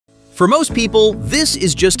For most people, this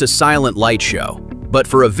is just a silent light show. But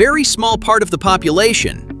for a very small part of the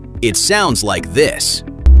population, it sounds like this.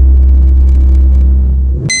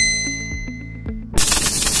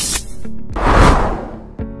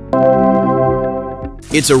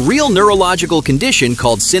 It's a real neurological condition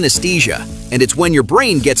called synesthesia, and it's when your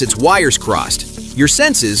brain gets its wires crossed. Your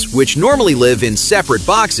senses, which normally live in separate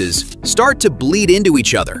boxes, start to bleed into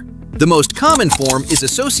each other. The most common form is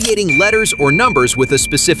associating letters or numbers with a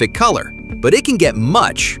specific color, but it can get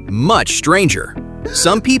much, much stranger.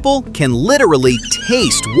 Some people can literally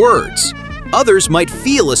taste words. Others might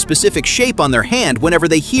feel a specific shape on their hand whenever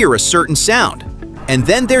they hear a certain sound. And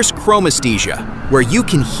then there's chromesthesia, where you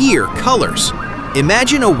can hear colors.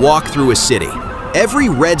 Imagine a walk through a city. Every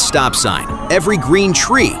red stop sign, every green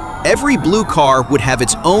tree, every blue car would have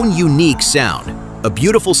its own unique sound. A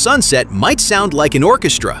beautiful sunset might sound like an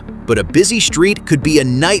orchestra, but a busy street could be a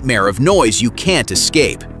nightmare of noise you can't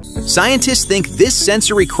escape. Scientists think this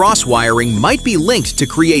sensory cross-wiring might be linked to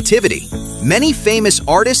creativity. Many famous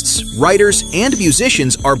artists, writers, and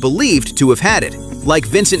musicians are believed to have had it, like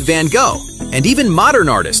Vincent van Gogh, and even modern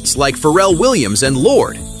artists like Pharrell Williams and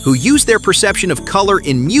Lorde, who use their perception of color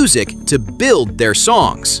in music to build their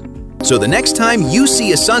songs. So the next time you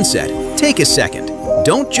see a sunset, take a second.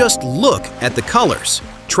 Don't just look at the colors.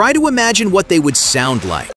 Try to imagine what they would sound like.